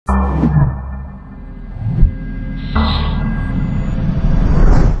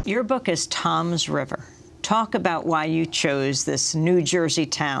Your book is Tom's River. Talk about why you chose this New Jersey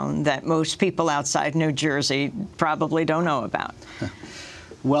town that most people outside New Jersey probably don't know about.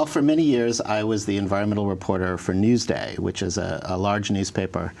 Well, for many years, I was the environmental reporter for Newsday, which is a large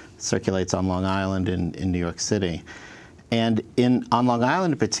newspaper that circulates on Long Island in New York City. And on Long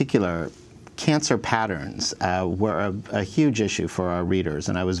Island in particular, cancer patterns were a huge issue for our readers,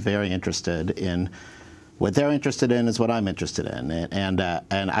 and I was very interested in what they're interested in is what I'm interested in. And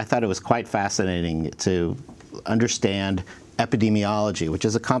I thought it was quite fascinating to understand epidemiology, which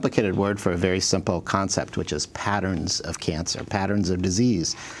is a complicated word for a very simple concept, which is patterns of cancer, patterns of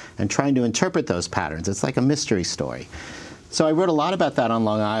disease, and trying to interpret those patterns. It's like a mystery story. So I wrote a lot about that on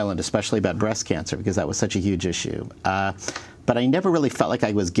Long Island, especially about breast cancer, because that was such a huge issue. But I never really felt like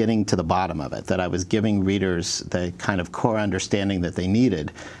I was getting to the bottom of it, that I was giving readers the kind of core understanding that they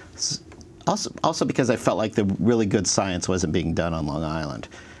needed. Also because I felt like the really good science wasn't being done on Long Island.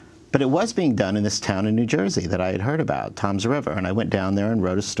 But it was being done in this town in New Jersey that I had heard about, Tom's River. And I went down there and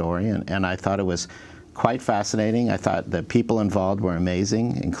wrote a story, and I thought it was quite fascinating. I thought the people involved were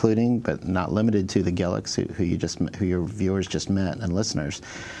amazing, including, but not limited to, the Gillicks, who your viewers just met, and listeners.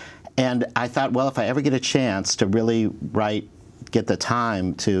 And I thought, well, if I ever get a chance to really get the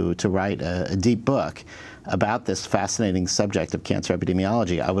time to write a deep book about this fascinating subject of cancer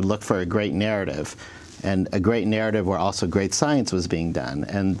epidemiology, I would look for a great narrative, and a great narrative where also great science was being done,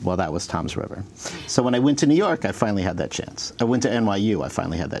 and, well, that was Tom's River. So when I went to New York, I finally had that chance. I went to NYU, I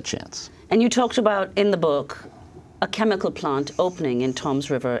finally had that chance. And you talked about, in the book, a chemical plant opening in Tom's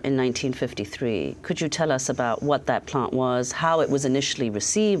River in 1953. Could you tell us about what that plant was, how it was initially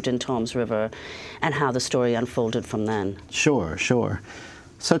received in Tom's River, and how the story unfolded from then? Sure.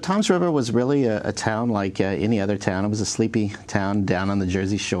 So Tom's River was really a town like any other town. It was a sleepy town down on the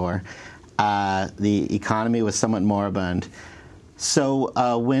Jersey Shore. The economy was somewhat moribund.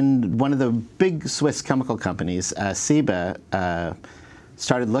 So when one of the big Swiss chemical companies, Ciba,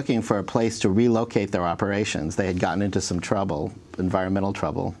 started looking for a place to relocate their operations, they had gotten into some trouble, environmental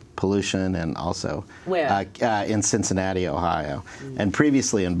trouble, pollution, and also where? In Cincinnati, Ohio, and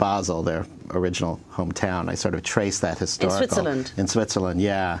previously in Basel, their original hometown. I sort of traced that historical. In Switzerland? In Switzerland,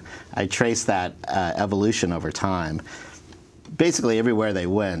 yeah. I traced that evolution over time. Basically, everywhere they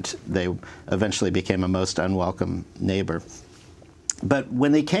went, they eventually became a most unwelcome neighbor. But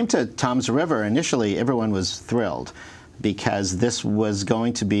when they came to Tom's River, initially everyone was thrilled, because this was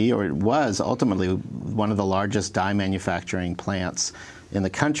going to be, or it was ultimately, one of the largest dye manufacturing plants in the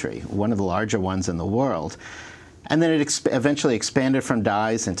country, one of the larger ones in the world. And then it eventually expanded from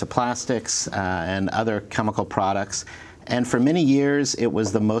dyes into plastics and other chemical products. And for many years, it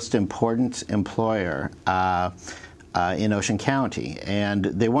was the most important employer in Ocean County. And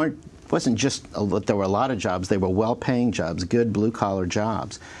wasn't just that there were a lot of jobs, they were well-paying jobs, good blue-collar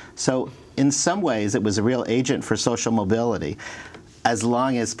jobs. So in some ways, it was a real agent for social mobility, as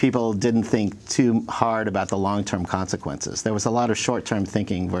long as people didn't think too hard about the long-term consequences. There was a lot of short-term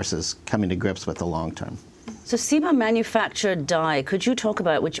thinking versus coming to grips with the long-term. So Ciba manufactured dye. Could you talk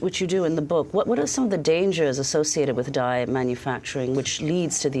about, which you do in the book, what are some of the dangers associated with dye manufacturing, which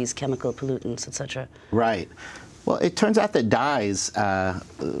leads to these chemical pollutants, et cetera? Right. Well, it turns out that dyes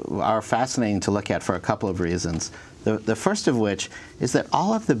are fascinating to look at for a couple of reasons. The first of which is that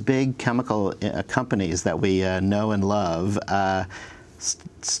all of the big chemical companies that we know and love,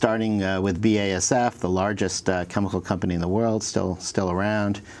 starting with BASF, the largest chemical company in the world, still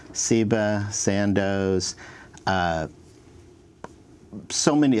around, Ciba, Sandoz,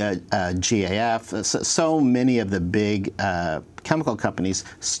 so many GAF, so many of the big chemical companies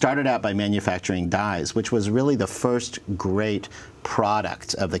started out by manufacturing dyes, which was really the first great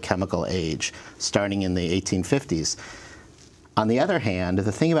product of the chemical age, starting in the 1850s. On the other hand,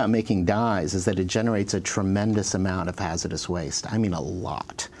 the thing about making dyes is that it generates a tremendous amount of hazardous waste. I mean, a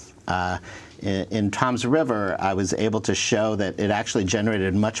lot. In Tom's River, I was able to show that it actually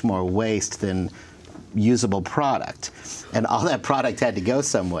generated much more waste than usable product. And all that product had to go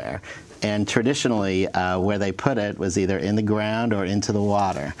somewhere. And traditionally, where they put it was either in the ground or into the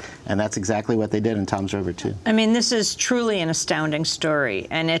water. And that's exactly what they did in Tom's River, too. I mean, this is truly an astounding story.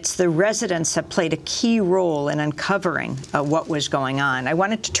 And it's the residents that played a key role in uncovering what was going on. I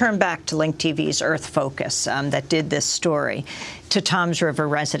wanted to turn back to Link TV's Earth Focus that did this story, to Tom's River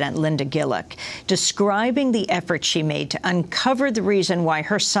resident Linda Gillick, describing the effort she made to uncover the reason why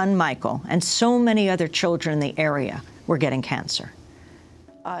her son Michael and so many other children in the area were getting cancer.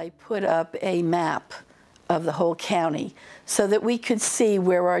 I put up a map of the whole county so that we could see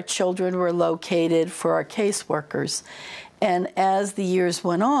where our children were located for our caseworkers. And as the years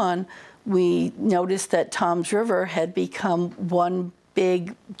went on, we noticed that Tom's River had become one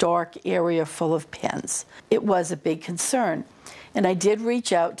big, dark area full of pins. It was a big concern. And I did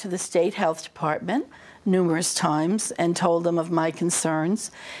reach out to the state health department numerous times and told them of my concerns,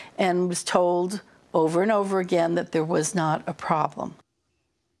 and was told over and over again that there was not a problem.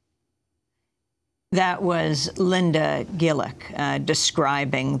 That was Linda Gillick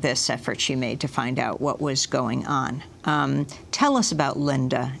describing this effort she made to find out what was going on. Tell us about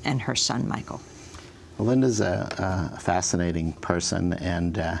Linda and her son, Michael. Well, Linda's a fascinating person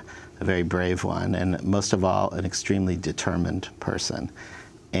and a very brave one, and most of all, an extremely determined person.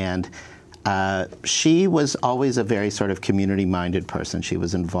 And she was always a very sort of community-minded person. She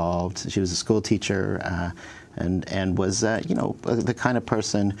was involved. She was a school teacher and was, you know, the kind of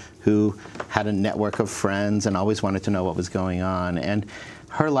person who had a network of friends and always wanted to know what was going on. And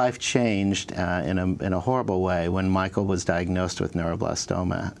her life changed in a horrible way when Michael was diagnosed with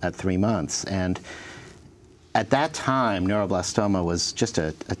neuroblastoma at 3 months. And at that time, neuroblastoma was just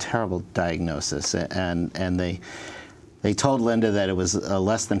a terrible diagnosis, and they told Linda that it was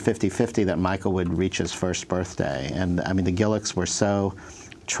less than 50-50 that Michael would reach his first birthday. And I mean, the Gillicks were so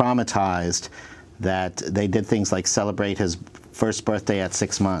traumatized that they did things like celebrate his first birthday at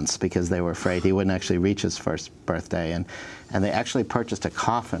 6 months because they were afraid he wouldn't actually reach his first birthday. And they actually purchased a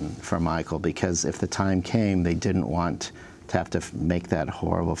coffin for Michael because if the time came, they didn't want to have to make that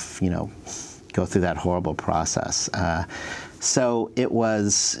horrible, you know, go through that horrible process. So it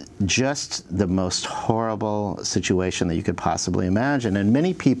was just the most horrible situation that you could possibly imagine. And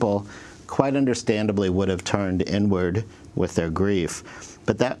many people, quite understandably, would have turned inward with their grief.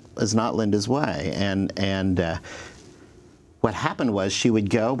 But that was not Linda's way. And what happened was she would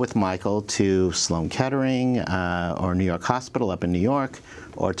go with Michael to Sloan Kettering or New York Hospital up in New York,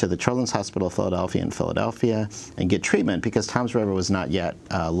 or to the Children's Hospital of Philadelphia in Philadelphia and get treatment because Toms River was not yet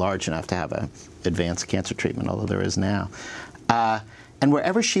large enough to have an advanced cancer treatment, although there is now. And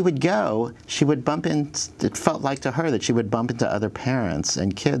wherever she would go, she would bump in, it felt like to her that she would bump into other parents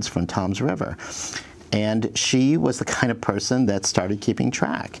and kids from Toms River. And she was the kind of person that started keeping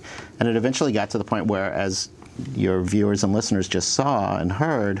track. And it eventually got to the point where, as your viewers and listeners just saw and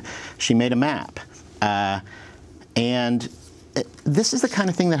heard, she made a map. And this is the kind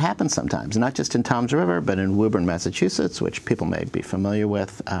of thing that happens sometimes, not just in Toms River, but in Woburn, Massachusetts, which people may be familiar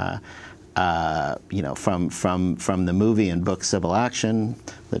with, you know, from the movie and book Civil Action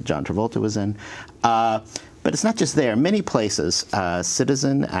that John Travolta was in. But it's not just there. Many places,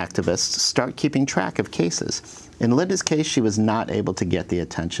 citizen activists start keeping track of cases. In Linda's case, she was not able to get the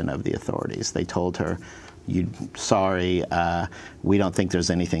attention of the authorities. They told her, sorry, we don't think there's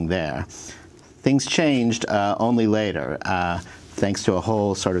anything there. Things changed only later, thanks to a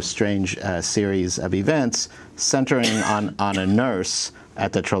whole sort of strange series of events centering on a nurse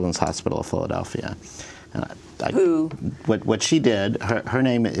at the Children's Hospital of Philadelphia. Who? What she did, her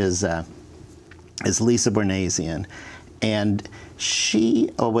name is Lisa Bornasian, and she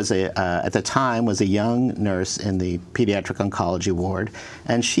was at the time was a young nurse in the pediatric oncology ward,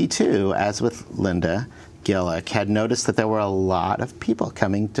 and she too, as with Linda Gillick, had noticed that there were a lot of people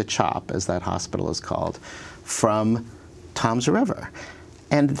coming to CHOP, as that hospital is called, from Toms River.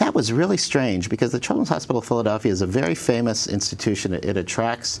 And that was really strange because the Children's Hospital of Philadelphia is a very famous institution. It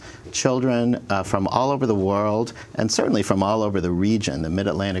attracts children from all over the world and certainly from all over the region, the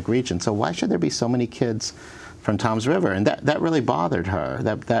Mid-Atlantic region. So why should there be so many kids from Toms River? And that really bothered her.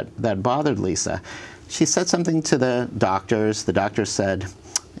 That bothered Lisa. She said something to the doctors. The doctors said,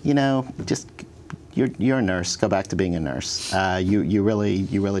 you know, just you're a nurse. Go back to being a nurse. You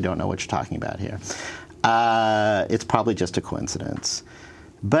really don't know what you're talking about here. It's probably just a coincidence.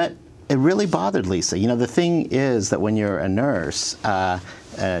 But it really bothered Lisa. You know, the thing is that when you're a nurse, a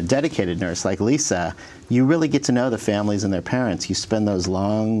dedicated nurse like Lisa, you really get to know the families and their parents. You spend those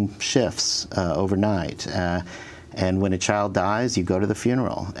long shifts overnight. And when a child dies, you go to the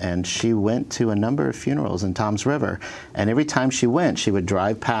funeral. And she went to a number of funerals in Toms River. And every time she went, she would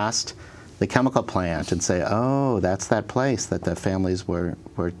drive past the chemical plant and say, oh, that's that place that the families were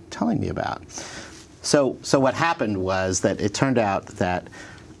telling me about. So what happened was that it turned out that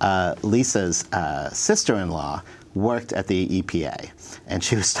Lisa's sister-in-law worked at the EPA, and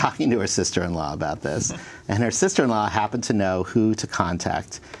she was talking to her sister-in-law about this, and her sister-in-law happened to know who to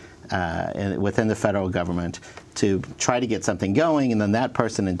contact within the federal government to try to get something going, and then that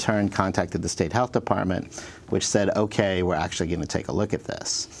person in turn contacted the state health department, which said, okay, we're actually going to take a look at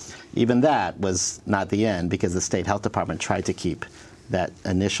this. Even that was not the end, because the state health department tried to keep that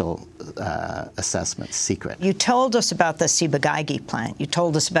initial assessment secret. You told us about the Ciba-Geigy plant. You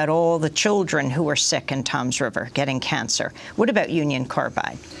told us about all the children who were sick in Toms River getting cancer. What about Union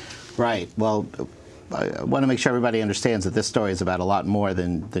Carbide? Right. Well, I want to make sure everybody understands that this story is about a lot more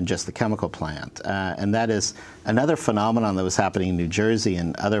than just the chemical plant. And that is another phenomenon that was happening in New Jersey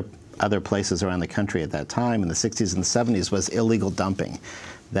and other places around the country at that time in the 60s and the 70s was illegal dumping,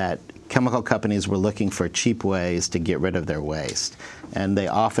 that chemical companies were looking for cheap ways to get rid of their waste. And they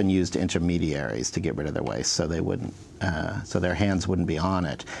often used intermediaries to get rid of their waste so they wouldn't, so their hands wouldn't be on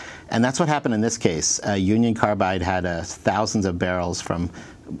it. And that's what happened in this case. Union Carbide had thousands of barrels from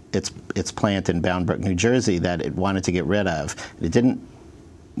its plant in Bound Brook, New Jersey that it wanted to get rid of. It didn't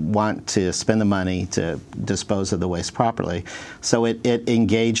want to spend the money to dispose of the waste properly. So it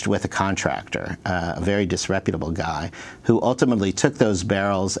engaged with a contractor, a very disreputable guy, who ultimately took those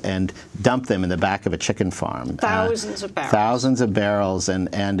barrels and dumped them in the back of a chicken farm. Thousands of barrels. Thousands of barrels,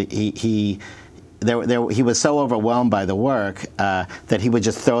 and he was so overwhelmed by the work that he would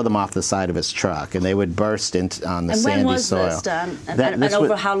just throw them off the side of his truck, and they would burst on the sandy soil. And when was this done? And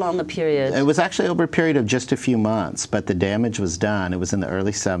over how long a period? It was actually over a period of just a few months, but the damage was done. It was in the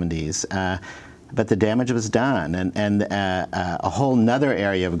early 70s. But the damage was done, and a whole nother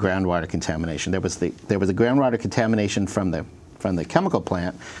area of groundwater contamination. There was a groundwater contamination from the chemical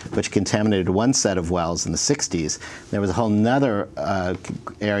plant, which contaminated one set of wells in the 60s. There was a whole nother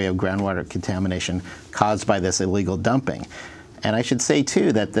area of groundwater contamination caused by this illegal dumping. And I should say,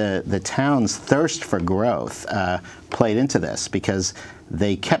 too, that the town's thirst for growth played into this, because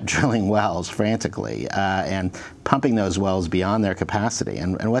they kept drilling wells frantically and pumping those wells beyond their capacity.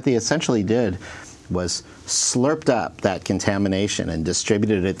 And what they essentially did was slurped up that contamination and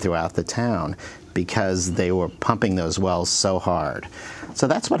distributed it throughout the town, because they were pumping those wells so hard. So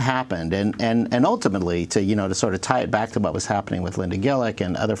that's what happened, and ultimately, to sort of tie it back to what was happening with Linda Gillick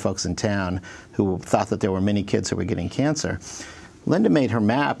and other folks in town who thought that there were many kids who were getting cancer, Linda made her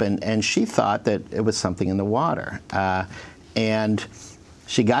map, and she thought that it was something in the water. And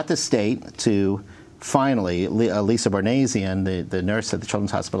she got the state to finally, Lisa Bornasian, the nurse at the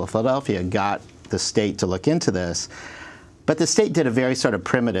Children's Hospital of Philadelphia, got the state to look into this. But the state did a very sort of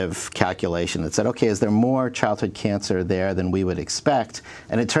primitive calculation that said, okay, is there more childhood cancer there than we would expect?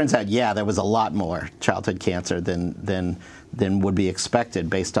 And it turns out, yeah, there was a lot more childhood cancer than would be expected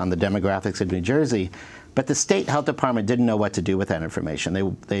based on the demographics of New Jersey. But the state health department didn't know what to do with that information.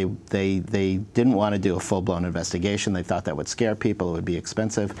 They didn't want to do a full-blown investigation. They thought that would scare people. It would be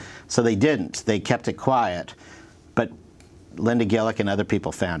expensive. So they didn't. They kept it quiet. But Linda Gillick and other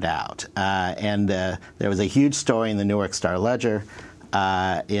people found out. And there was a huge story in the Newark Star-Ledger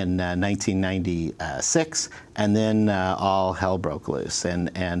in 1996, and then all hell broke loose.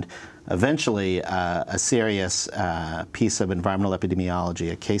 And eventually, a serious piece of environmental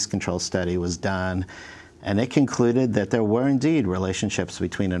epidemiology, a case control study, was done, and it concluded that there were indeed relationships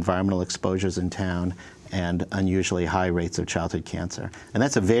between environmental exposures in town and unusually high rates of childhood cancer. And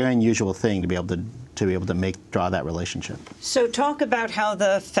that's a very unusual thing to be able to draw that relationship. So talk about how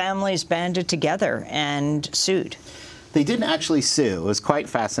the families banded together and sued. They didn't actually sue. It was quite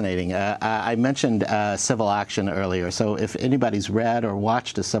fascinating. I mentioned civil action earlier, so if anybody's read or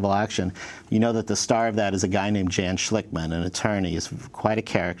watched a civil action, you know that the star of that is a guy named Jan Schlickman, an attorney. He's quite a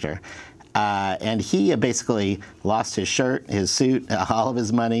character. And he basically lost his shirt, his suit, all of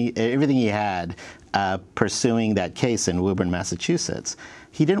his money, everything he had, pursuing that case in Woburn, Massachusetts.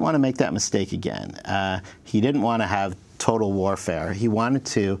 He didn't want to make that mistake again. He didn't want to have total warfare. He wanted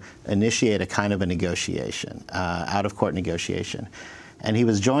to initiate a kind of a negotiation, out-of-court negotiation. And he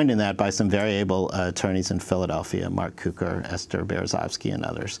was joined in that by some very able attorneys in Philadelphia, Mark Kuker, Esther Berezovsky, and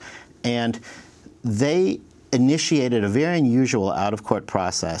others. And they initiated a very unusual out-of-court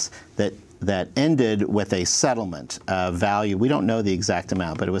process that ended with a settlement value. We don't know the exact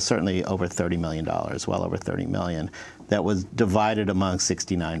amount, but it was certainly over $30 million, well over $30 million, that was divided among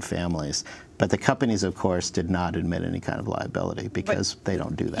 69 families. But the companies, of course, did not admit any kind of liability because they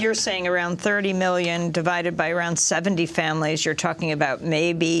don't do that. You're saying around $30 million divided by around 70 families. You're talking about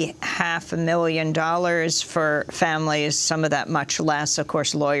maybe $500,000 for families, some of that much less. Of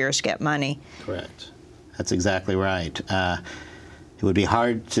course, lawyers get money. Correct. That's exactly right. It would be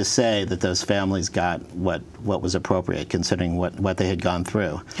hard to say that those families got what was appropriate, considering what they had gone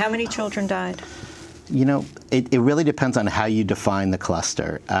through. How many children died? You know, it really depends on how you define the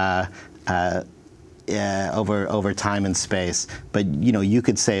cluster over time and space. But, you know, you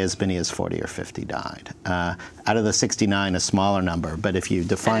could say as many as 40 or 50 died. Out of the 69, a smaller number. But if you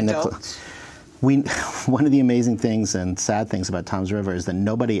define one of the amazing things and sad things about Toms River is that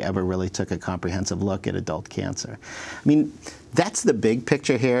nobody ever really took a comprehensive look at adult cancer. I mean, that's the big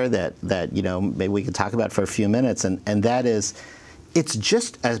picture here that you know, maybe we could talk about for a few minutes, and that is, it's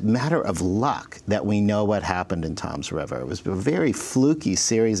just a matter of luck that we know what happened in Toms River. It was a very fluky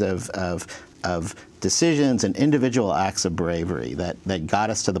series of of decisions and individual acts of bravery that got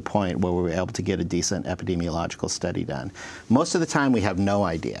us to the point where we were able to get a decent epidemiological study done. Most of the time, we have no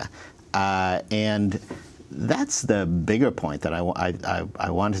idea. And that's the bigger point that I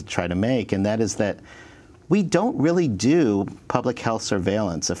wanted to try to make, and that is that we don't really do public health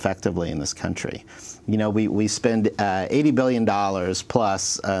surveillance effectively in this country. You know, we spend $80 billion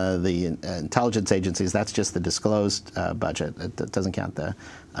plus the intelligence agencies. That's just the disclosed budget. It doesn't count the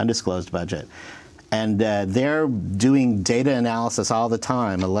undisclosed budget. And they're doing data analysis all the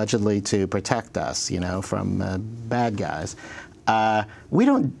time, allegedly to protect us, you know, from bad guys.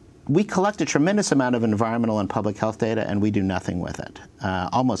 We collect a tremendous amount of environmental and public health data, and we do nothing with it,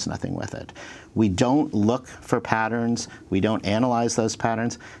 almost nothing with it. We don't look for patterns. We don't analyze those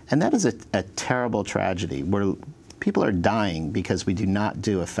patterns. And that is a terrible tragedy where people are dying because we do not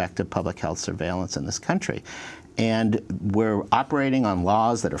do effective public health surveillance in this country. And we're operating on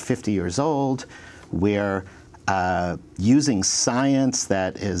laws that are 50 years old. We're using science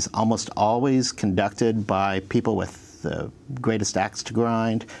that is almost always conducted by people with the greatest axe to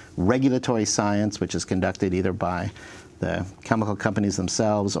grind, regulatory science, which is conducted either by the chemical companies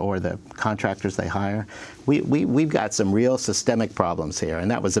themselves or the contractors they hire. We've got some real systemic problems here, and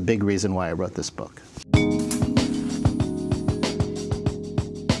that was a big reason why I wrote this book.